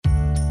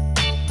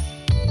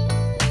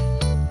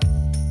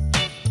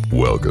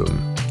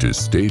Welcome to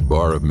State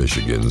Bar of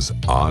Michigan's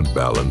On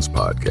Balance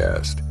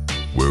podcast,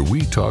 where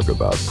we talk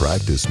about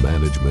practice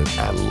management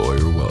and lawyer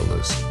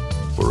wellness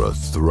for a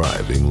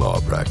thriving law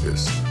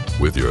practice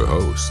with your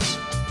hosts,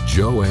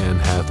 Joanne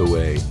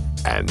Hathaway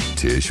and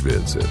Tish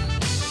Vincent,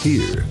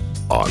 here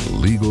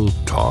on Legal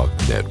Talk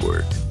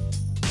Network.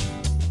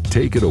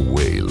 Take it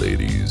away,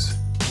 ladies.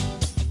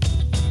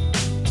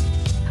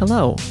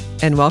 Hello,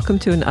 and welcome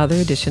to another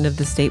edition of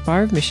the State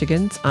Bar of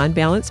Michigan's On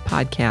Balance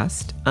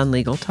podcast on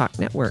Legal Talk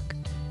Network.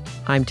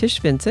 I'm Tish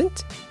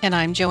Vincent. And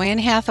I'm Joanne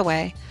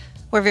Hathaway.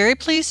 We're very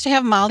pleased to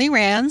have Molly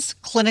Rands,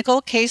 Clinical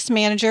Case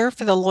Manager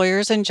for the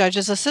Lawyers and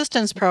Judges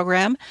Assistance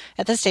Program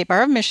at the State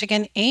Bar of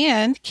Michigan,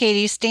 and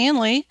Katie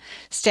Stanley,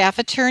 Staff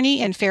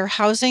Attorney and Fair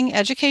Housing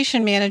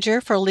Education Manager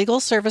for Legal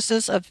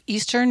Services of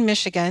Eastern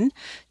Michigan,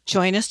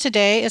 join us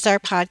today as our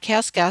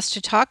podcast guests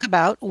to talk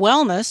about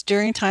wellness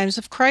during times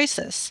of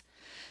crisis.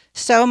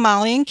 So,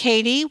 Molly and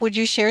Katie, would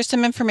you share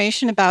some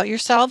information about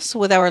yourselves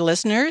with our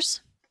listeners?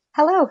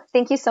 Hello,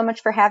 thank you so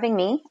much for having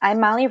me.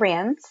 I'm Molly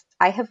Rands.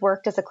 I have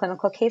worked as a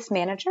clinical case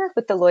manager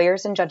with the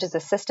Lawyers and Judges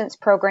Assistance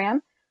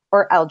Program,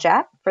 or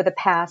LJAP, for the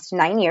past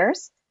 9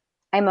 years.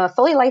 I'm a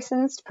fully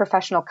licensed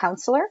professional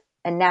counselor,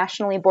 a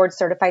nationally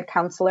board-certified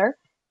counselor,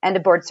 and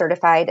a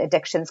board-certified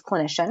addictions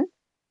clinician.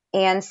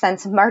 And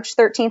since March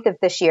 13th of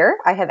this year,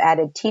 I have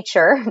added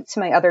teacher to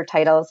my other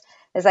titles,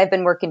 as I've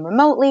been working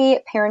remotely,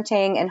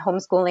 parenting, and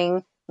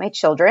homeschooling my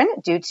children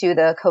due to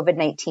the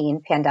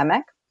COVID-19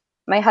 pandemic.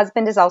 My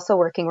husband is also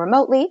working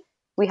remotely.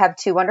 We have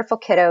 2 wonderful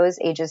kiddos,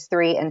 ages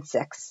 3 and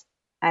 6.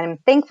 I'm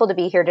thankful to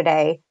be here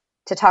today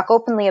to talk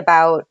openly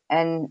about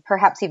and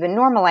perhaps even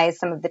normalize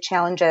some of the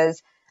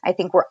challenges I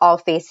think we're all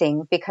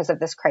facing because of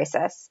this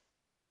crisis.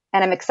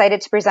 And I'm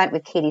excited to present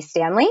with Katie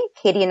Stanley.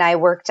 Katie and I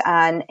worked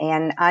on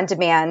an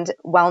on-demand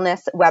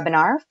wellness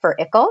webinar for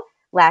ICLE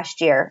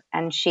last year,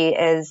 and she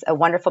is a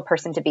wonderful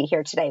person to be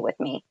here today with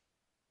me.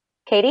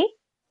 Katie?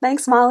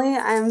 Thanks, Molly.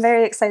 I'm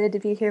very excited to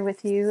be here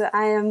with you.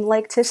 I am,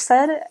 like Tish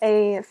said,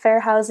 a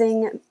Fair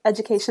Housing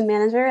Education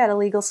Manager at a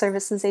legal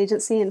services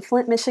agency in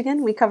Flint,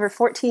 Michigan. We cover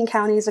 14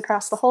 counties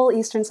across the whole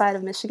eastern side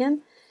of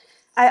Michigan.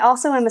 I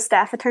also am a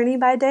staff attorney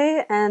by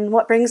day, and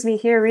what brings me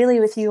here really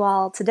with you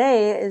all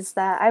today is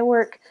that I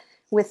work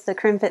with the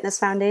Crim Fitness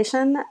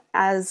Foundation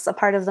as a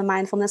part of the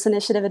Mindfulness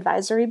Initiative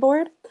Advisory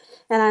Board.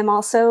 And I'm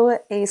also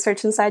a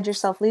Search Inside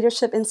Yourself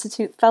Leadership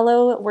Institute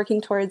Fellow working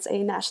towards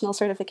a national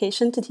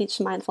certification to teach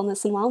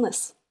mindfulness and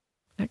wellness.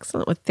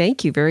 Excellent. Well,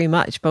 thank you very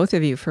much, both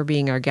of you, for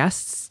being our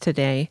guests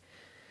today.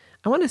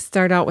 I want to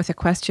start out with a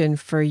question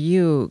for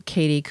you,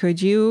 Katie.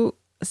 Could you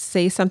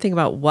say something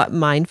about what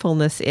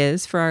mindfulness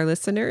is for our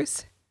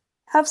listeners?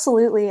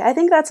 Absolutely. I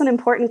think that's an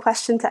important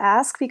question to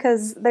ask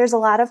because there's a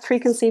lot of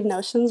preconceived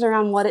notions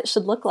around what it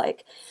should look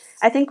like.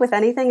 I think with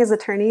anything as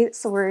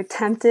attorneys, we're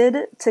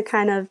tempted to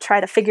kind of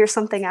try to figure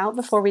something out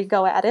before we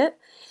go at it.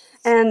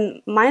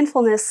 And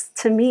mindfulness,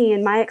 to me,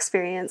 in my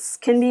experience,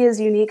 can be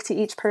as unique to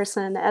each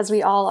person as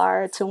we all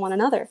are to one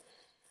another.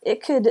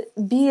 It could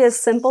be as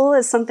simple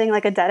as something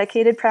like a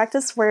dedicated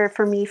practice where,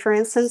 for me, for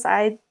instance,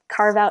 I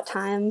carve out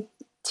time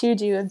to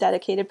do a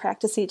dedicated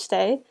practice each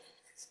day.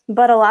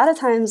 But a lot of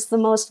times, the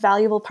most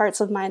valuable parts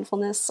of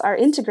mindfulness are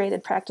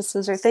integrated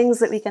practices or things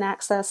that we can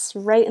access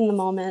right in the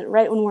moment,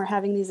 right when we're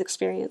having these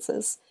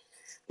experiences.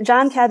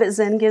 Jon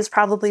Kabat-Zinn gives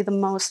probably the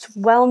most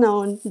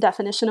well-known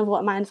definition of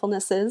what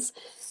mindfulness is,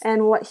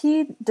 and what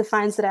he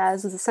defines it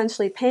as is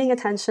essentially paying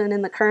attention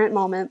in the current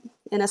moment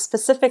in a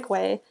specific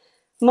way,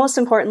 most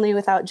importantly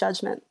without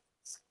judgment.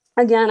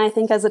 Again, I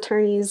think as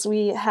attorneys,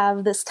 we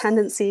have this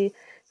tendency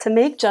to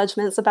make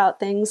judgments about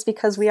things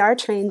because we are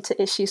trained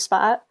to issue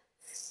spot.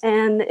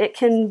 And it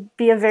can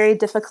be a very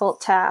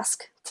difficult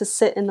task to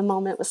sit in the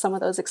moment with some of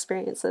those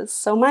experiences.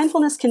 So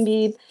mindfulness can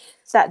be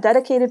that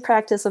dedicated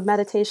practice of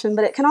meditation,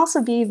 but it can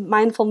also be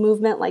mindful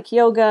movement like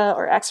yoga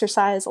or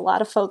exercise. A lot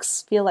of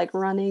folks feel like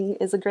running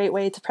is a great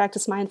way to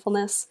practice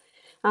mindfulness.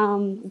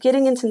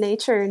 Getting into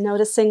nature,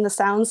 noticing the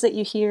sounds that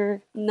you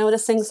hear,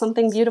 noticing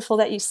something beautiful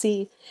that you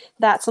see,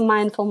 that's a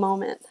mindful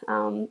moment.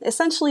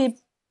 Essentially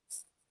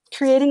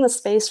creating the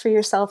space for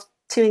yourself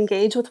to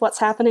engage with what's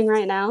happening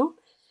right now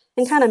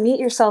and kind of meet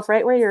yourself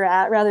right where you're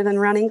at rather than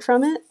running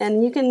from it.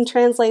 And you can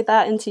translate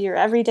that into your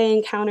everyday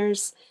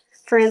encounters.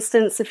 For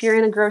instance, if you're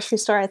in a grocery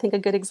store, I think a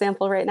good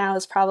example right now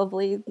is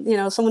probably,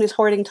 someone who's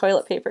hoarding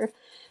toilet paper.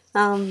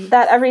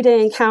 That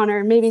everyday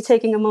encounter, maybe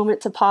taking a moment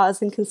to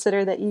pause and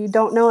consider that you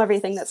don't know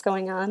everything that's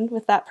going on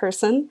with that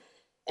person.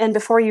 And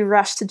before you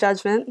rush to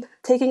judgment,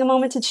 taking a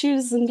moment to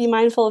choose and be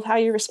mindful of how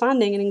you're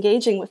responding and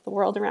engaging with the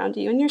world around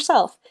you and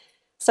yourself.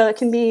 So it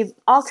can be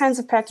all kinds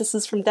of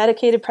practices, from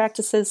dedicated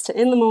practices to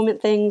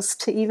in-the-moment things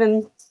to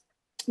even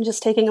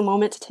just taking a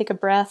moment to take a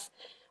breath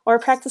or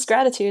practice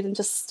gratitude and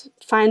just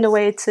find a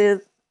way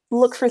to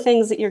look for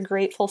things that you're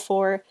grateful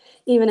for,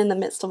 even in the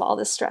midst of all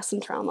this stress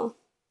and trauma.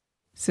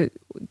 So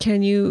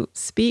can you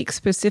speak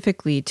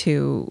specifically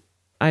to,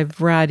 I've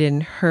read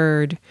and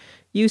heard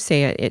you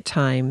say it at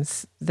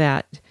times,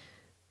 that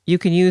you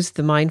can use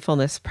the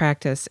mindfulness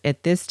practice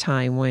at this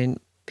time when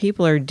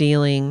people are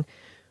dealing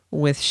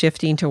with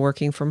shifting to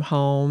working from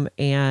home,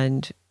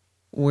 and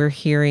we're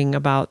hearing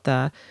about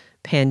the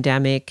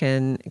pandemic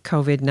and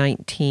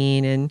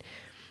COVID-19 and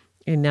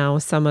now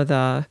some of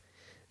the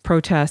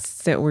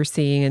protests that we're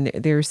seeing. And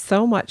there's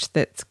so much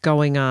that's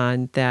going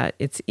on that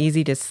it's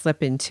easy to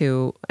slip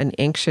into an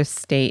anxious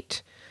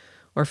state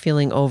or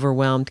feeling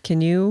overwhelmed.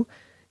 Can you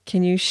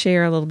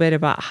share a little bit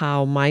about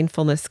how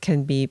mindfulness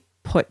can be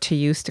put to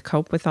use to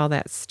cope with all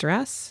that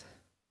stress?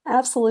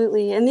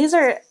 Absolutely. And these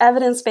are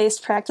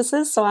evidence-based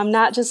practices, so I'm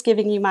not just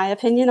giving you my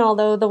opinion,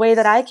 although the way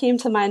that I came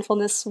to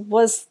mindfulness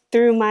was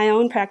through my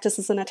own practice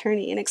as an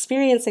attorney and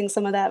experiencing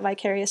some of that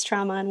vicarious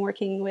trauma and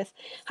working with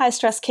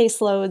high-stress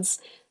caseloads,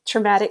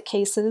 traumatic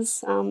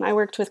cases. I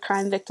worked with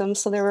crime victims,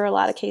 so there were a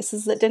lot of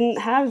cases that didn't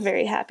have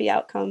very happy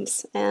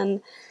outcomes.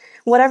 And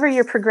whatever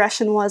your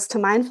progression was to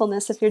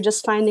mindfulness, if you're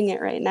just finding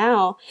it right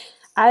now,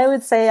 I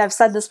would say, I've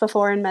said this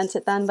before and meant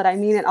it then, but I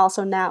mean it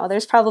also now,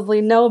 there's probably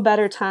no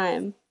better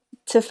time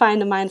to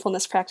find a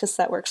mindfulness practice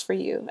that works for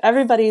you.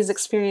 Everybody's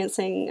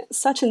experiencing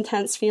such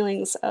intense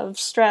feelings of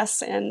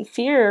stress and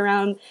fear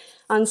around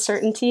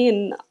uncertainty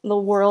in the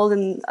world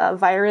and a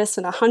virus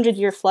and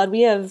 100-year flood.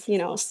 We have,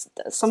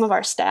 some of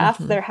our staff,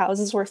 their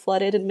houses were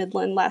flooded in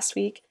Midland last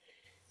week.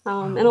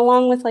 And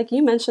along with, like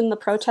you mentioned, the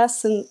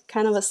protests and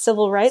kind of a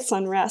civil rights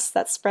unrest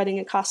that's spreading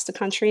across the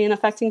country and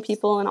affecting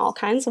people in all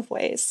kinds of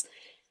ways.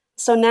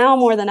 So now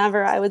more than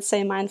ever, I would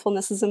say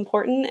mindfulness is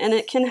important, and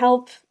it can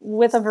help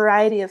with a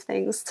variety of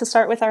things. To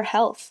start with our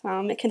health,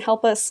 it can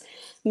help us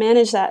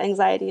manage that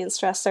anxiety and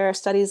stress. There are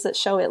studies that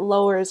show it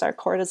lowers our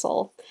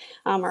cortisol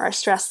or our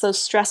stress, those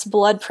stress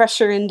blood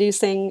pressure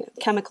inducing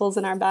chemicals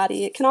in our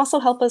body. It can also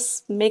help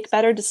us make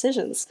better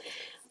decisions.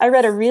 I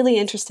read a really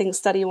interesting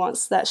study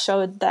once that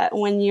showed that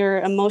when your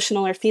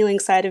emotional or feeling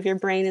side of your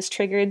brain is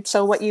triggered,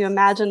 so what you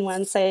imagine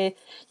when, say,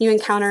 you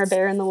encounter a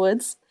bear in the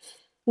woods,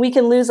 we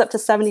can lose up to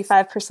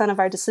 75% of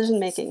our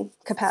decision-making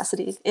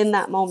capacity in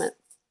that moment.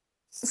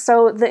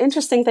 So the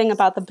interesting thing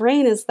about the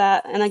brain is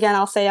that, and again,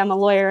 I'll say I'm a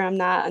lawyer, I'm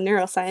not a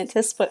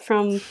neuroscientist, but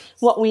from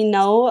what we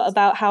know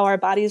about how our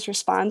bodies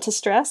respond to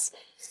stress,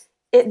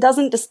 it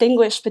doesn't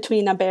distinguish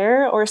between a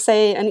bear or,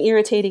 say, an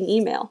irritating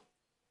email.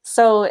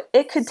 So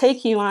it could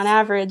take you, on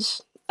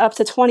average, up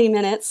to 20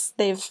 minutes,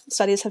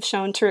 studies have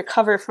shown, to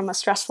recover from a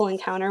stressful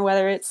encounter,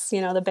 whether it's,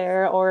 the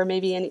bear or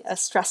maybe a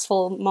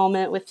stressful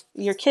moment with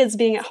your kids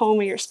being at home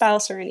or your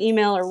spouse or an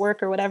email or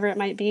work or whatever it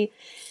might be.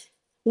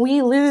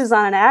 We lose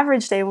on an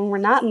average day when we're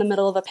not in the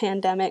middle of a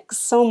pandemic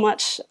so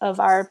much of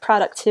our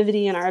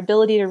productivity and our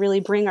ability to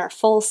really bring our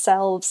full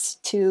selves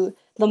to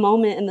the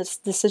moment and the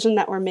decision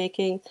that we're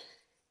making,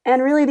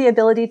 and really the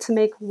ability to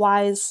make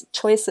wise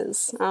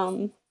choices.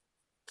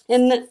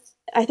 And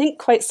I think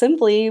quite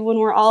simply, when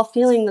we're all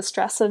feeling the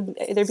stress of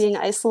either being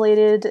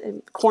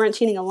isolated,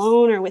 quarantining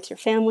alone, or with your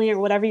family, or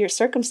whatever your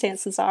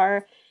circumstances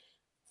are,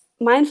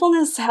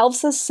 mindfulness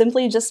helps us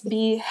simply just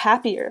be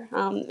happier.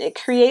 It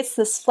creates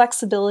this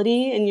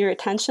flexibility in your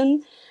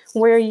attention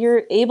where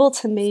you're able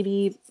to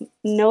maybe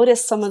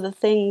notice some of the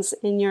things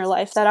in your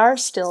life that are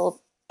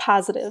still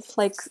positive,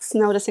 like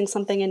noticing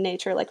something in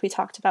nature like we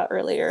talked about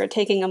earlier, or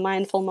taking a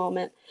mindful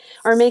moment,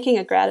 or making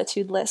a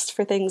gratitude list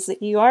for things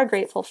that you are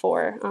grateful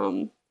for.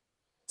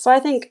 So I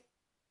think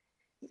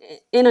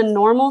in a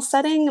normal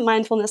setting,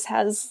 mindfulness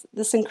has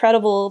this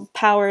incredible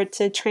power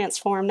to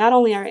transform not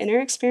only our inner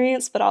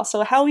experience, but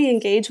also how we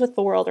engage with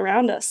the world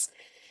around us.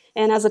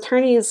 And as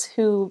attorneys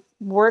who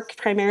work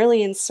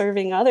primarily in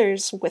serving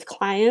others with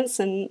clients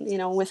and,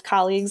 with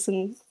colleagues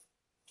and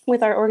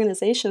with our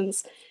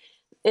organizations,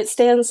 it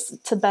stands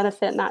to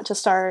benefit not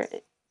just our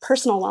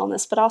personal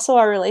wellness, but also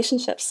our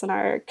relationships and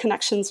our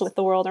connections with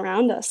the world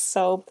around us.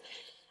 So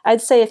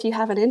I'd say if you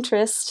have an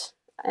interest,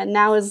 and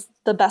now is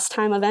the best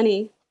time of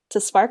any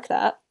to spark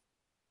that.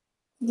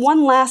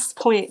 One last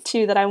point,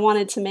 too, that I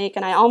wanted to make,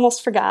 and I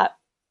almost forgot,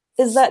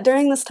 is that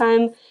during this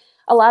time,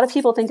 a lot of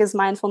people think of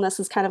mindfulness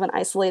as kind of an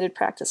isolated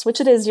practice,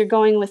 which it is. You're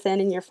going within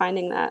and you're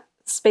finding that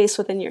space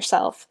within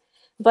yourself.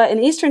 But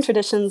in Eastern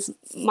traditions,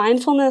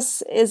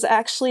 mindfulness is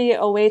actually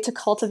a way to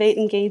cultivate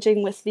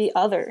engaging with the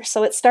other.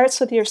 So it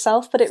starts with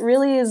yourself, but it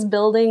really is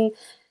building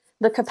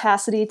the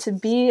capacity to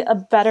be a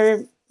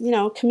better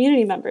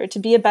community member, to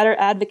be a better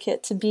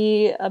advocate, to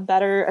be a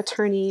better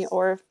attorney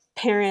or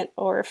parent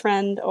or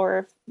friend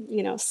or,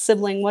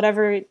 sibling,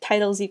 whatever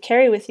titles you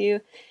carry with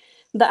you.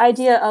 The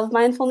idea of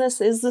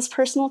mindfulness is this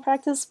personal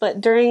practice,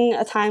 but during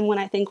a time when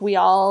I think we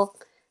all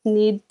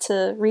need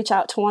to reach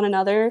out to one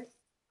another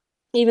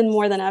even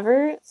more than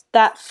ever,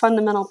 that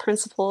fundamental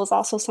principle is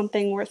also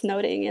something worth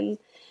noting.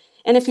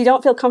 And if you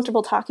don't feel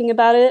comfortable talking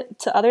about it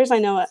to others, I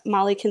know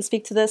Molly can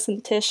speak to this,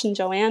 and Tish and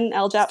Joanne.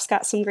 LJAP's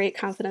got some great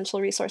confidential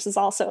resources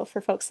also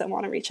for folks that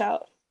want to reach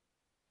out.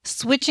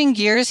 Switching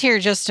gears here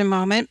just a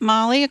moment,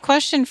 Molly, a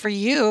question for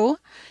you.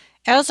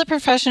 As a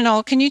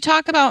professional, can you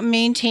talk about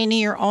maintaining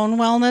your own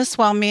wellness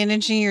while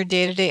managing your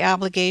day-to-day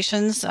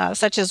obligations,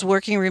 such as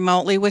working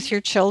remotely with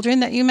your children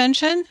that you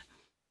mentioned?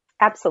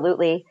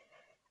 Absolutely.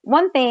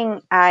 One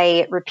thing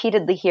I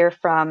repeatedly hear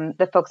from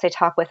the folks I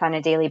talk with on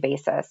a daily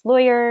basis,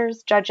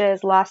 lawyers,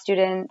 judges, law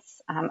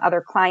students,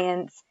 other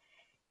clients,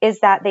 is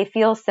that they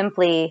feel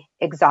simply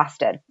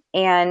exhausted.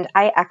 And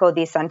I echo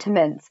these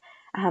sentiments.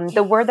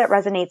 The word that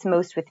resonates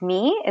most with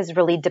me is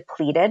really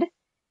depleted.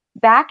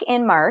 Back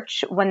in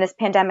March, when this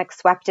pandemic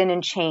swept in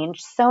and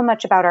changed so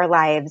much about our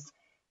lives,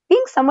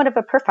 being somewhat of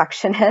a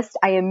perfectionist,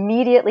 I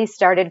immediately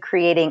started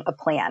creating a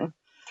plan.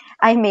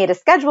 I made a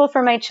schedule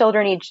for my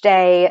children each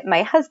day.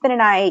 My husband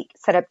and I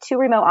set up 2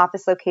 remote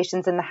office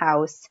locations in the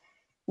house.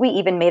 We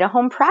even made a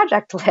home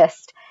project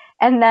list.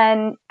 And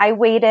then I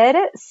waited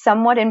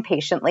somewhat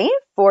impatiently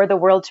for the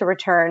world to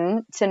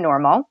return to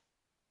normal.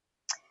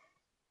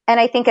 And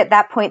I think at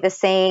that point, the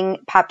saying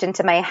popped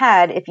into my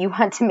head, if you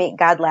want to make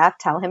God laugh,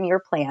 tell him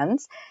your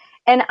plans.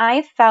 And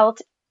I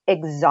felt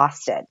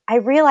exhausted. I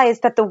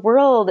realized that the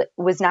world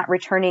was not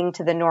returning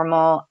to the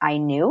normal I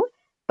knew,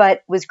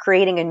 but was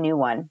creating a new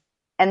one.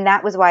 And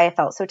that was why I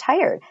felt so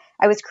tired.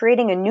 I was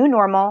creating a new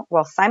normal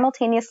while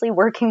simultaneously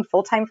working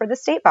full-time for the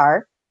State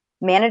Bar,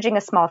 managing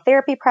a small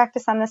therapy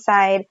practice on the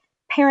side,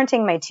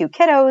 parenting my 2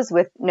 kiddos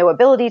with no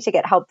ability to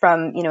get help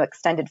from,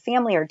 extended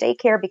family or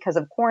daycare because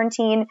of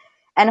quarantine,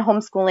 and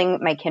homeschooling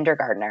my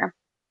kindergartner.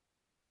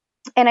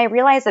 And I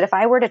realized that if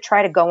I were to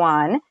try to go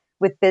on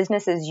with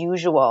business as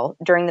usual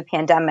during the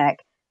pandemic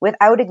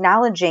without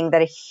acknowledging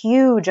that a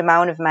huge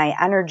amount of my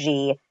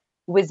energy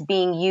was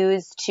being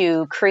used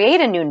to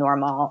create a new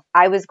normal,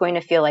 I was going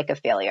to feel like a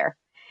failure.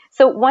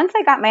 So once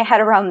I got my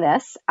head around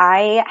this,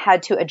 I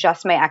had to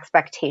adjust my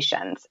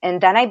expectations. And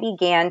then I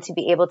began to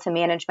be able to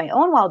manage my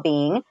own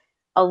well-being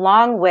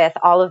along with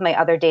all of my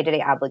other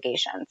day-to-day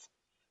obligations.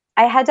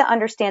 I had to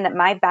understand that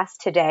my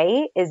best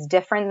today is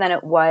different than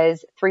it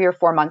was 3 or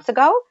 4 months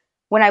ago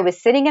when I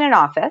was sitting in an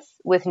office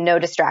with no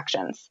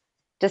distractions.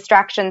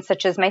 Distractions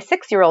such as my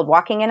 6-year-old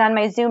walking in on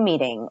my Zoom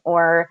meeting,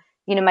 or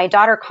my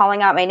daughter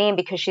calling out my name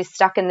because she's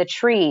stuck in the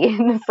tree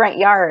in the front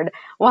yard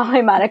while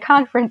I'm on a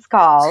conference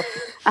call.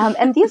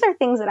 And these are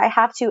things that I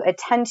have to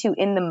attend to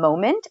in the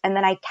moment and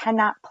that I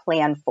cannot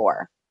plan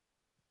for.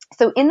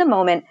 So in the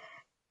moment,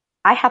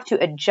 I have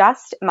to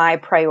adjust my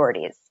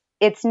priorities.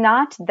 It's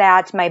not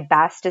that my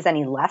best is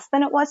any less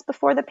than it was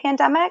before the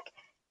pandemic.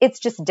 It's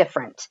just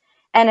different.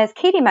 And as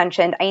Katie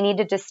mentioned, I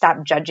needed to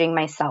stop judging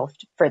myself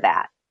for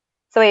that.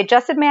 So I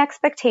adjusted my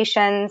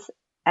expectations,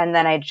 and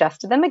then I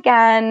adjusted them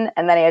again,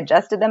 and then I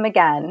adjusted them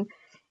again.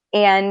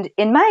 And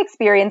in my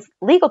experience,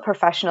 legal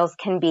professionals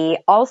can be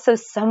also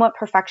somewhat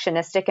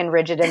perfectionistic and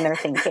rigid in their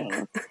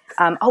thinking,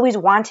 always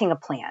wanting a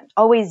plan,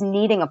 always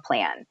needing a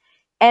plan.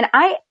 And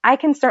I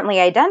can certainly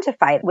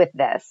identify with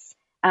this.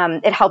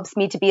 It helps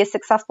me to be a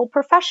successful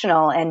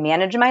professional and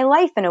manage my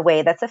life in a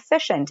way that's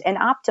efficient and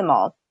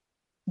optimal.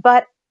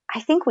 But I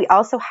think we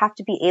also have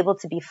to be able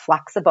to be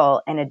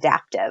flexible and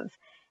adaptive.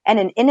 And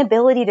an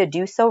inability to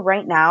do so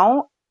right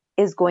now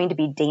is going to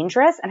be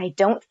dangerous, and I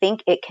don't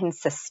think it can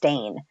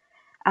sustain.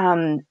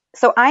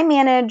 So I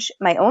manage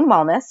my own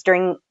wellness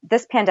during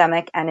this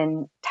pandemic and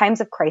in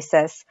times of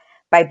crisis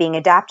by being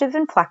adaptive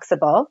and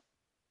flexible,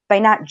 by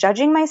not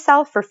judging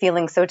myself for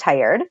feeling so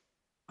tired,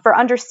 for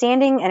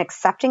understanding and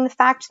accepting the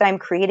fact that I'm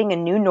creating a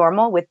new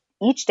normal with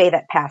each day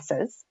that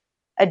passes,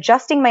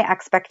 adjusting my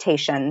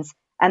expectations,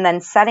 and then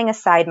setting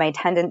aside my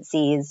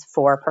tendencies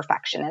for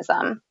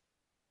perfectionism.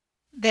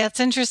 That's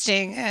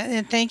interesting.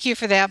 And thank you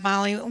for that,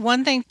 Molly.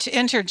 One thing to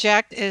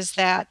interject is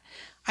that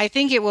I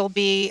think it will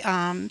be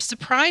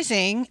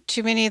surprising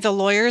to many of the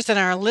lawyers and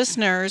our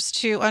listeners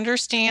to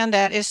understand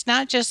that it's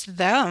not just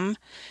them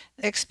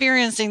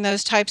experiencing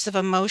those types of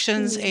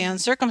emotions and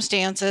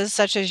circumstances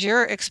such as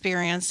you're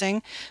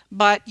experiencing,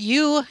 but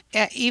you,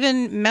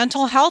 even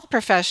mental health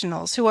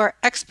professionals who are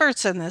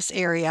experts in this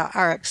area,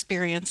 are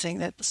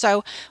experiencing it.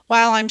 So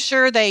while I'm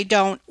sure they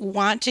don't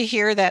want to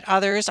hear that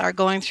others are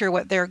going through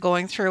what they're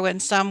going through, in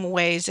some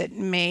ways it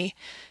may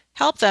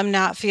help them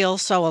not feel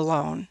so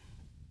alone.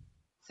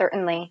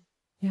 Certainly.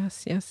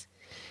 Yes.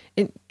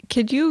 And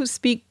could you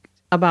speak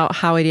about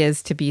how it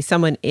is to be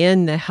someone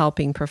in the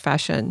helping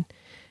profession?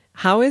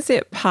 How is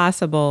it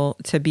possible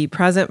to be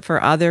present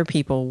for other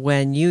people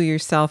when you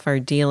yourself are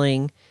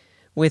dealing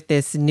with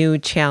this new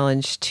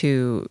challenge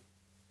to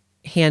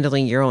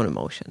handling your own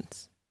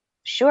emotions?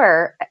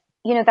 Sure.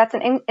 That's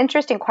an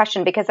interesting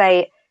question because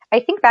I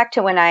think back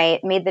to when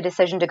I made the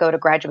decision to go to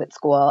graduate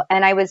school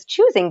and I was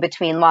choosing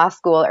between law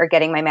school or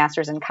getting my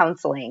master's in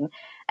counseling.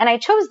 And I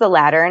chose the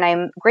latter, and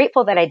I'm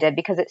grateful that I did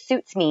because it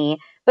suits me.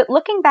 But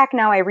looking back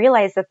now, I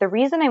realize that the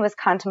reason I was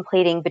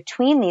contemplating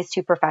between these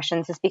 2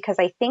 professions is because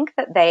I think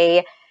that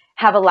they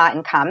have a lot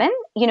in common.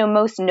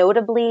 Most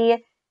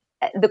notably,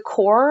 the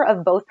core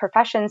of both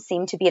professions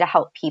seem to be to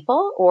help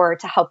people or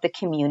to help the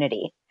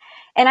community.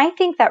 And I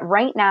think that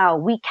right now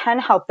we can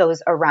help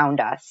those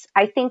around us.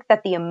 I think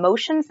that the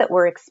emotions that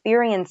we're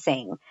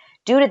experiencing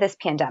due to this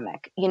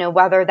pandemic,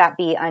 whether that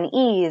be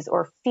unease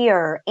or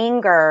fear,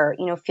 anger,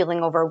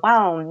 feeling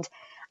overwhelmed,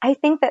 I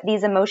think that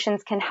these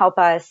emotions can help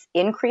us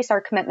increase our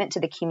commitment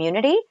to the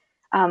community.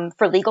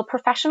 For legal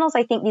professionals,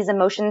 I think these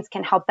emotions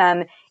can help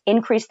them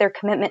increase their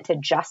commitment to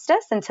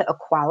justice and to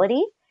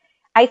equality.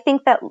 I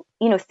think that,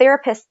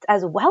 therapists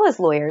as well as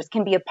lawyers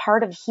can be a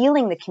part of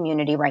healing the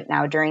community right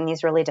now during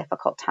these really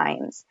difficult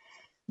times.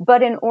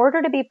 But in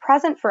order to be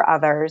present for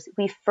others,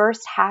 we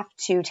first have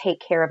to take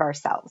care of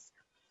ourselves.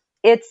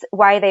 It's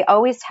why they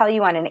always tell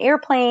you on an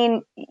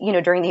airplane,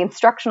 during the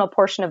instructional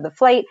portion of the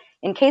flight,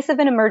 in case of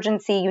an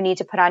emergency, you need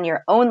to put on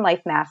your own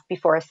life mask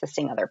before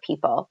assisting other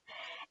people.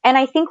 And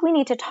I think we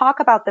need to talk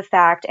about the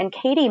fact, and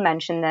Katie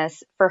mentioned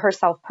this for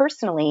herself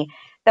personally,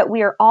 that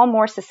we are all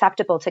more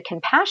susceptible to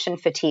compassion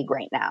fatigue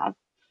right now.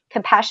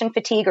 Compassion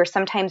fatigue, or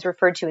sometimes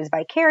referred to as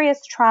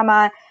vicarious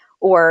trauma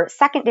or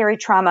secondary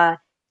trauma,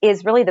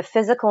 is really the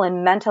physical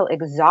and mental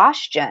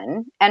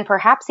exhaustion and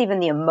perhaps even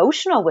the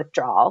emotional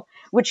withdrawal,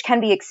 which can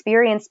be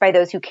experienced by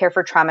those who care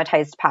for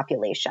traumatized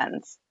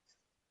populations.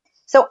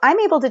 So I'm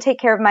able to take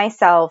care of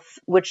myself,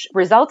 which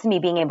results in me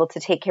being able to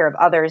take care of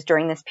others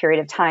during this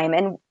period of time.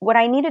 And what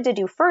I needed to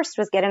do first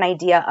was get an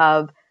idea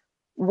of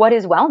what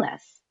is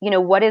wellness?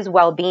 What is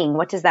well-being?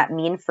 What does that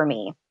mean for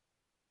me?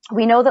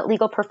 We know that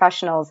legal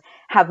professionals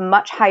have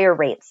much higher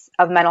rates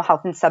of mental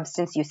health and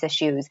substance use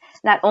issues,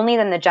 not only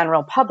than the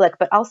general public,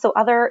 but also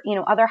other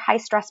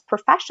high-stress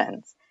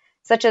professions,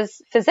 such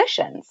as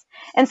physicians.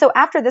 And so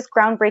after this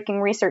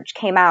groundbreaking research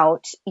came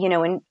out,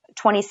 in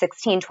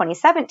 2016,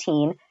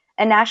 2017,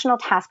 a national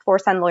task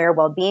force on lawyer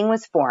well-being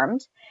was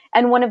formed.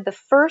 And one of the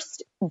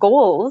first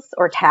goals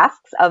or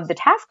tasks of the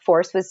task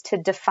force was to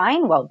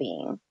define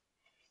well-being.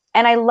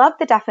 And I love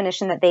the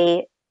definition that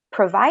they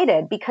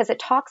provided because it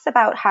talks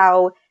about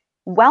how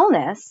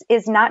wellness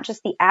is not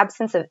just the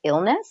absence of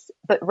illness,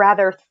 but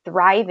rather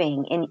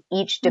thriving in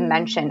each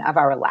dimension of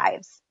our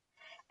lives.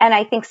 And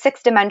I think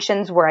 6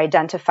 dimensions were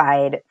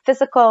identified: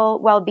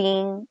 physical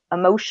well-being,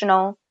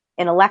 emotional,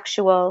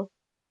 intellectual,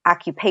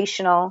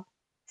 occupational,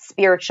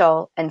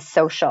 spiritual, and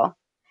social.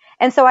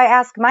 And so I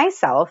ask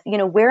myself,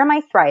 where am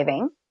I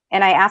thriving?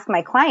 And I ask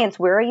my clients,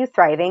 where are you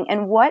thriving?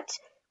 And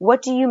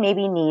what do you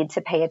maybe need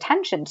to pay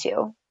attention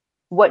to?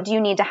 What do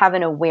you need to have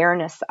an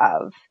awareness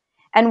of?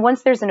 And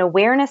once there's an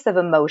awareness of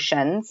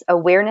emotions,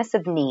 awareness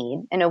of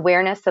need, an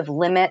awareness of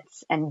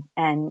limits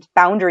and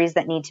boundaries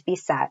that need to be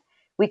set,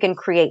 we can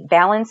create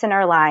balance in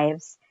our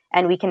lives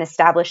and we can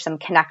establish some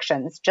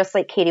connections, just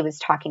like Katie was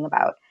talking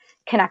about.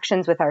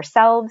 Connections with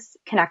ourselves,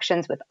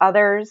 connections with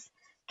others,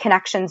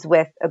 connections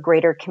with a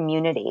greater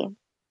community.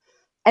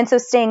 And so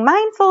staying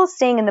mindful,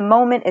 staying in the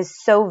moment is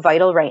so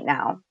vital right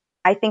now.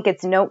 I think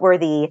it's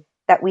noteworthy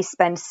that we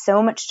spend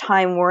so much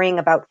time worrying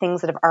about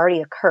things that have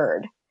already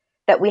occurred,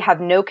 that we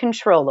have no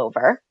control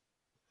over,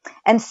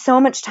 and so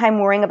much time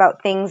worrying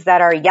about things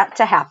that are yet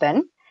to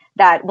happen,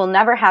 that will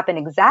never happen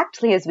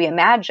exactly as we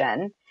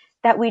imagine,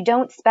 that we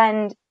don't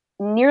spend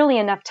nearly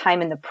enough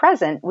time in the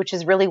present, which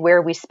is really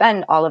where we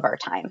spend all of our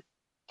time.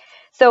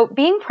 So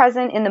being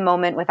present in the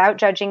moment without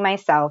judging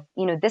myself,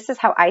 this is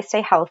how I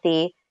stay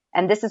healthy,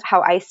 and this is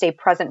how I stay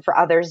present for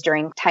others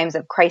during times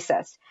of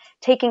crisis.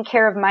 Taking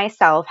care of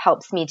myself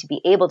helps me to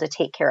be able to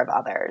take care of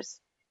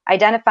others.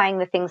 Identifying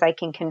the things I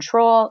can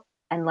control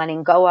and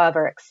letting go of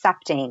or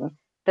accepting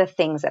the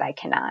things that I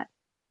cannot.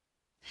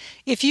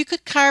 If you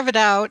could carve it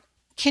out,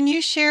 can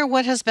you share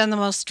what has been the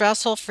most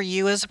stressful for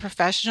you as a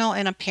professional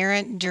and a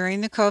parent during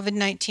the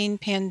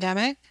COVID-19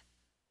 pandemic?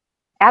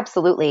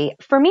 Absolutely.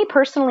 For me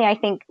personally, I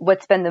think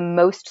what's been the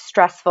most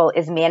stressful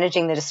is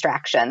managing the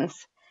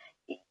distractions.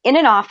 In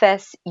an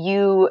office,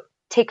 you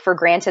take for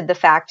granted the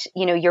fact,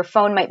 your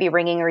phone might be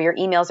ringing or your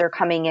emails are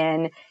coming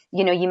in.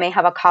 You may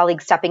have a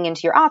colleague stepping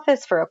into your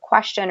office for a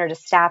question or to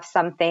staff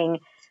something.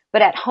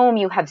 But at home,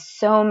 you have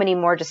so many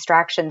more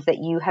distractions that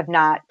you have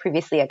not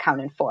previously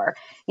accounted for.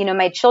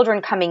 My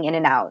children coming in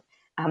and out,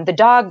 the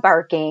dog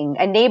barking,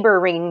 a neighbor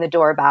ringing the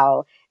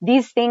doorbell.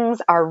 These things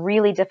are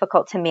really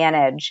difficult to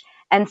manage.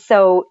 And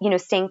so,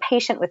 staying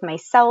patient with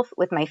myself,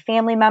 with my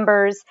family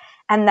members,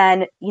 and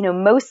then,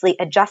 mostly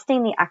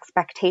adjusting the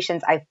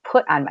expectations I've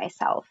put on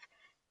myself.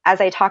 As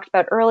I talked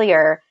about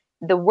earlier,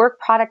 the work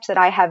product that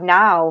I have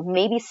now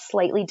may be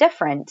slightly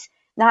different,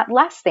 not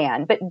less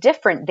than, but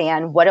different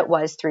than what it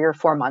was 3 or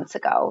 4 months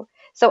ago.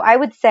 So I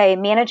would say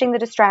managing the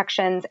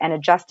distractions and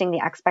adjusting the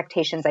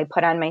expectations I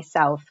put on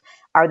myself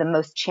are the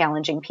most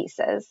challenging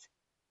pieces.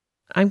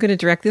 I'm going to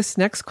direct this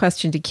next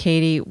question to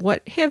Katie.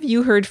 What have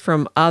you heard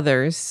from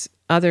others,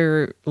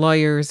 other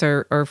lawyers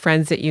or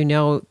friends that you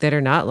know that are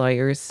not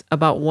lawyers,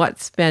 about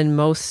what's been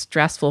most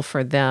stressful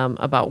for them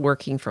about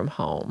working from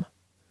home,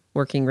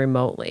 working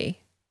remotely?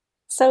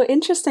 So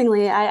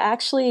interestingly, I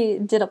actually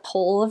did a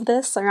poll of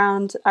this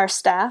around our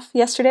staff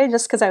yesterday,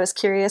 just because I was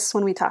curious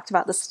when we talked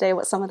about this today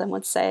what some of them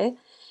would say.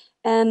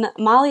 And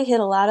Molly hit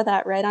a lot of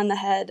that right on the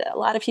head. A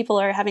lot of people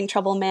are having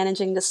trouble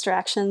managing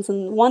distractions.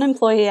 And one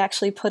employee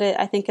actually put it,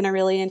 I think, in a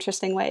really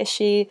interesting way.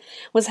 She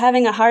was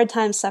having a hard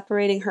time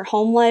separating her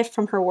home life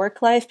from her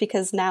work life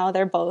because now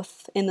they're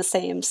both in the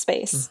same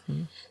space.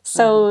 Mm-hmm.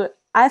 So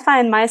I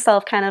find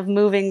myself kind of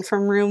moving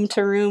from room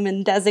to room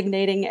and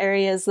designating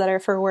areas that are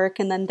for work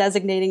and then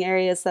designating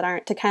areas that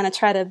aren't, to kind of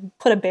try to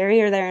put a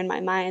barrier there in my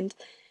mind.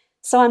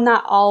 So I'm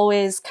not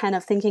always kind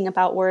of thinking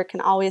about work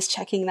and always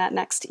checking that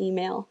next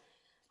email.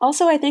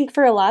 Also, I think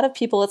for a lot of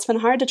people, it's been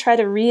hard to try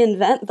to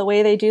reinvent the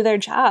way they do their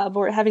job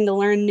or having to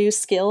learn new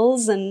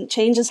skills, and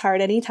change is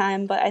hard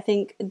anytime. But I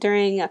think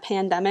during a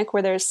pandemic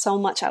where there's so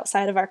much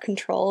outside of our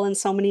control and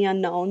so many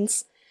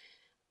unknowns,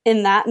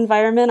 in that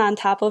environment, on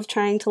top of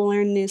trying to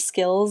learn new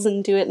skills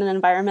and do it in an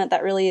environment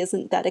that really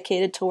isn't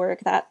dedicated to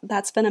work,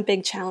 that's been a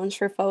big challenge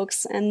for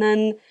folks. And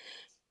then,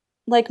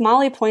 like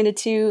Molly pointed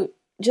to,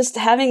 just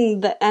having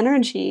the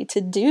energy to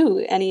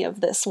do any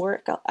of this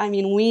work. I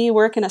mean, we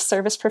work in a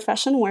service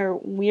profession where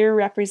we're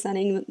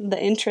representing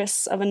the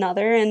interests of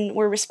another and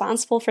we're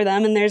responsible for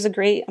them. And there's a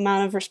great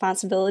amount of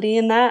responsibility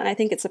in that. And I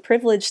think it's a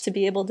privilege to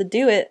be able to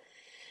do it.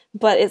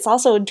 But it's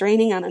also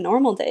draining on a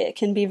normal day. It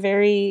can be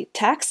very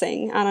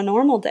taxing on a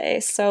normal day.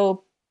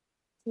 So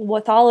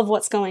with all of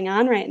what's going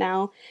on right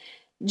now,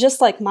 just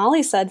like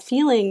Molly said,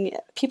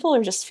 people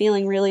are just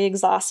feeling really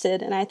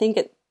exhausted. And I think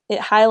it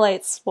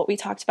highlights what we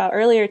talked about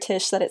earlier,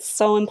 Tish, that it's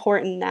so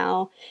important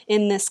now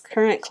in this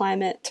current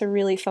climate to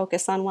really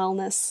focus on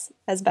wellness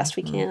as best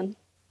we can.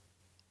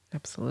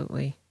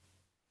 Absolutely.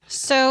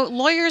 So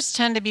lawyers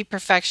tend to be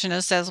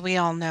perfectionists, as we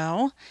all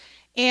know.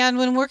 And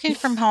when working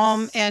from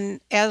home, and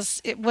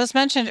as it was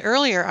mentioned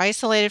earlier,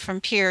 isolated from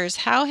peers,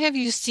 how have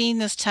you seen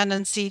this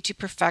tendency to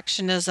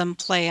perfectionism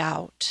play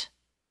out?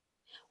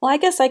 Well, I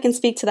guess I can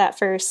speak to that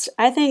first.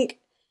 I think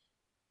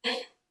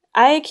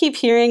I keep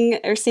hearing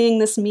or seeing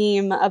this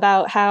meme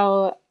about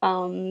how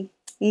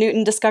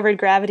Newton discovered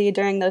gravity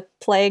during the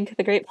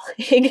Great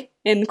Plague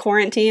in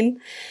quarantine.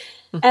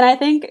 And I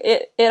think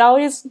it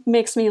always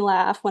makes me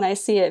laugh when I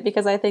see it,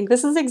 because I think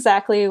this is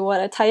exactly what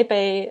a type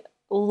A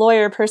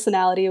lawyer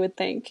personality would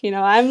think.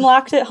 I'm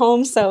locked at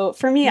home, so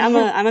for me, I'm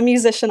a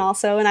musician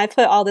also, and I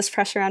put all this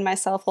pressure on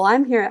myself. Well,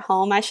 I'm here at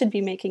home, I should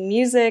be making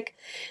music,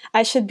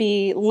 I should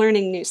be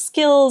learning new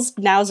skills.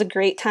 Now's a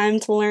great time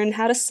to learn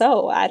how to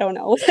sew. I don't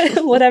know,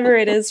 whatever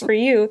it is for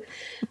you.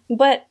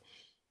 But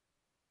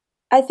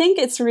I think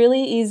it's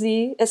really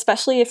easy,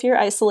 especially if you're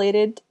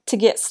isolated, to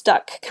get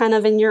stuck kind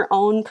of in your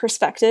own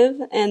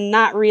perspective and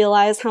not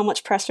realize how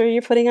much pressure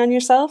you're putting on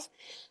yourself.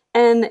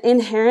 And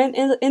inherent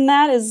in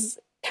that is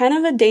kind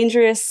of a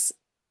dangerous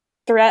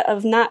threat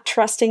of not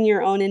trusting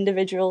your own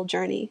individual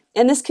journey.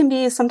 And this can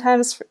be,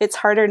 sometimes it's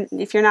harder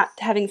if you're not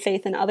having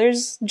faith in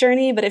others'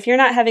 journey, but if you're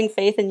not having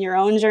faith in your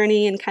own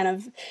journey and kind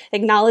of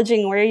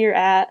acknowledging where you're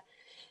at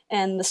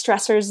and the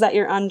stressors that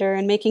you're under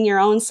and making your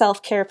own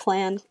self-care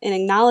plan and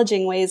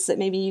acknowledging ways that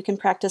maybe you can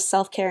practice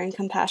self-care and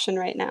compassion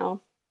right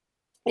now,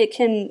 it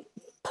can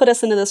put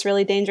us into this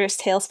really dangerous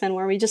tailspin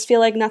where we just feel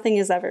like nothing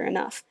is ever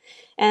enough.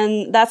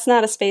 And that's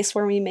not a space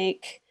where we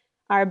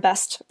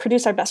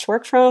produce our best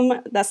work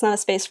from. That's not a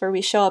space where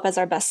we show up as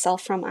our best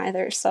self from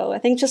either. So I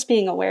think just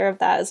being aware of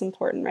that is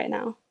important right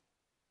now.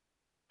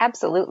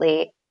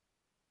 Absolutely.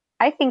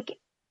 I think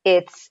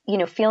it's,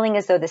 feeling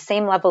as though the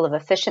same level of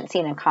efficiency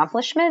and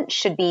accomplishment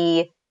should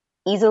be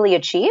easily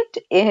achieved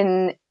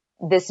in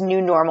this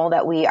new normal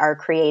that we are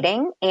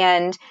creating.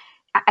 And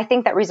I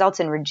think that results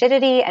in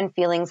rigidity and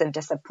feelings of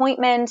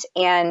disappointment.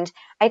 And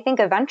I think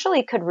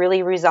eventually could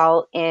really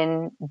result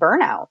in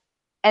burnout.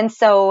 And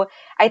so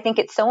I think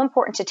it's so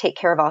important to take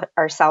care of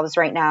ourselves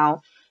right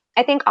now.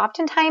 I think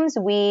oftentimes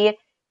we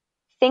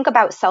think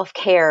about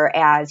self-care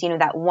as,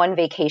 that one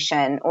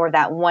vacation or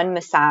that one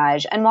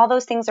massage. And while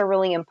those things are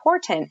really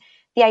important,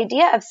 the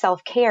idea of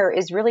self-care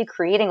is really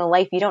creating a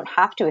life you don't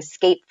have to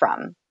escape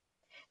from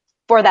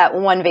for that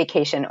one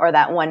vacation or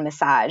that one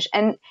massage.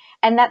 And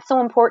that's so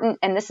important.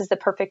 And this is the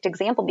perfect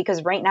example,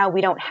 because right now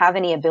we don't have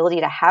any ability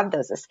to have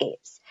those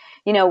escapes.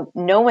 No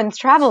one's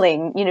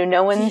traveling,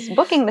 no one's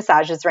booking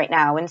massages right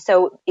now. And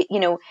so,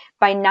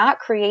 by not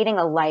creating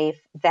a life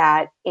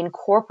that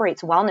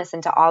incorporates wellness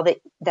into all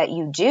that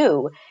you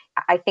do,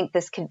 I think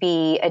this could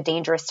be a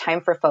dangerous time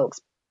for folks.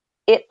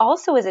 It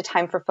also is a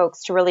time for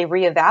folks to really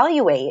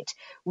reevaluate,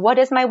 what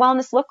does my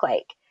wellness look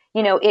like?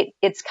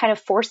 It's kind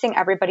of forcing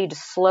everybody to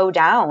slow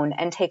down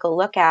and take a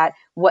look at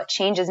what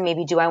changes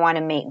maybe do I want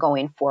to make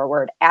going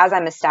forward as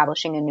I'm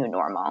establishing a new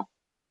normal.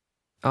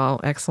 All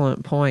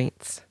excellent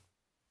points.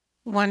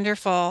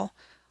 Wonderful.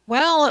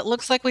 Well, it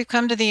looks like we've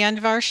come to the end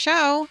of our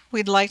show.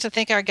 We'd like to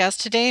thank our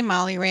guests today,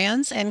 Molly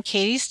Rands and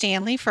Katie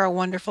Stanley, for a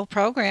wonderful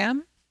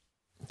program.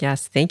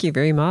 Yes, thank you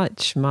very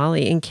much,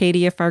 Molly. And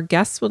Katie, if our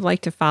guests would like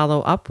to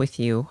follow up with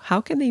you,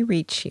 how can they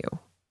reach you?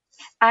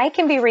 I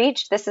can be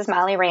reached, this is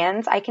Molly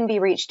Rands, I can be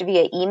reached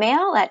via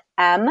email at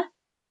mranns,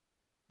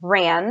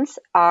 RANNS,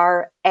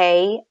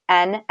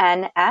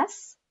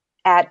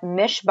 at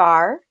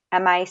mishbar,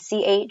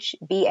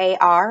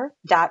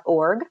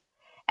 MICHBAR.org.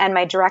 And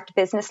my direct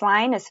business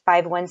line is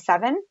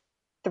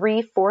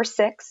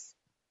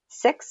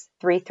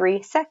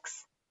 517-346-6336.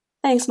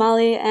 Thanks,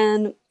 Molly.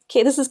 And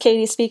this is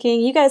Katie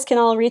speaking. You guys can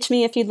all reach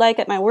me if you'd like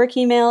at my work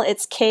email.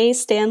 It's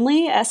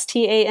kstanley,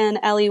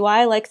 Stanley,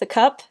 like the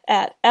cup,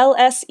 at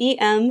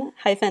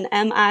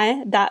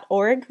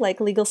lsem-mi.org,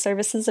 like Legal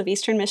Services of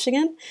Eastern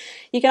Michigan.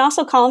 You can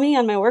also call me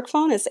on my work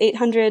phone. It's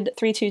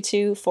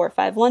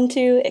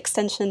 800-322-4512,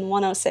 extension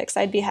 106.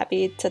 I'd be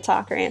happy to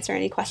talk or answer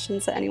any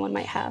questions that anyone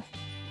might have.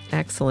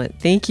 Excellent.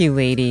 Thank you,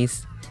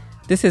 ladies.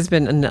 This has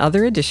been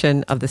another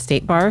edition of the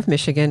State Bar of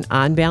Michigan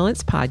On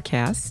Balance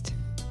podcast.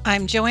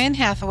 I'm Joanne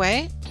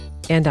Hathaway.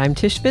 And I'm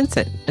Tish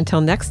Vincent.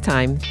 Until next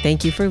time,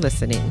 thank you for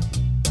listening.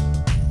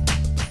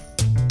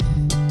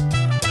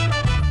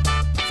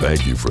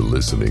 Thank you for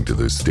listening to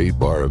the State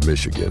Bar of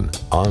Michigan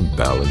On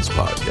Balance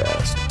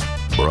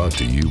podcast, brought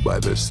to you by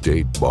the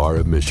State Bar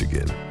of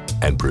Michigan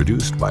and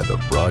produced by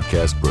the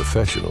broadcast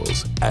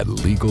professionals at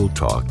Legal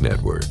Talk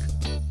Network.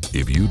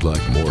 If you'd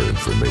like more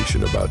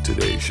information about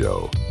today's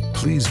show,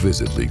 please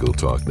visit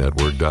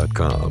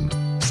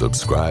LegalTalkNetwork.com.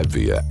 Subscribe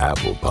via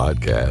Apple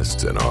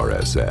Podcasts and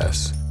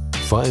RSS.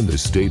 Find the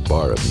State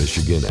Bar of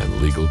Michigan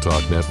and Legal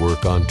Talk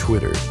Network on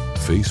Twitter,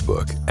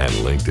 Facebook, and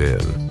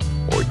LinkedIn.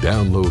 Or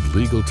download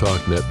Legal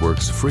Talk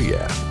Network's free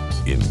app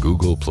in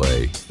Google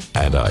Play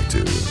and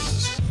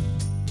iTunes.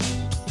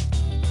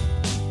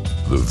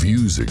 The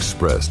views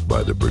expressed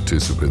by the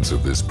participants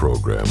of this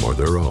program are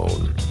their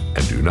own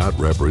and do not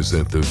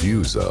represent the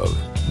views of,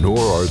 nor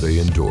are they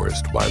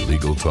endorsed by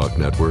Legal Talk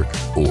Network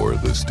or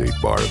the State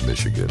Bar of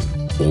Michigan,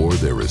 or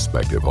their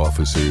respective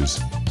officers,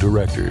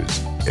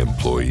 directors,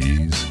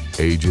 employees,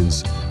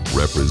 agents,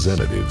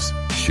 representatives,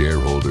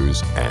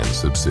 shareholders, and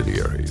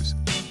subsidiaries.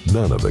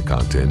 None of the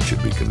content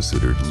should be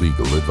considered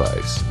legal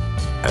advice.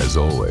 As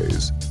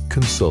always,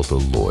 consult a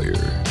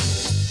lawyer.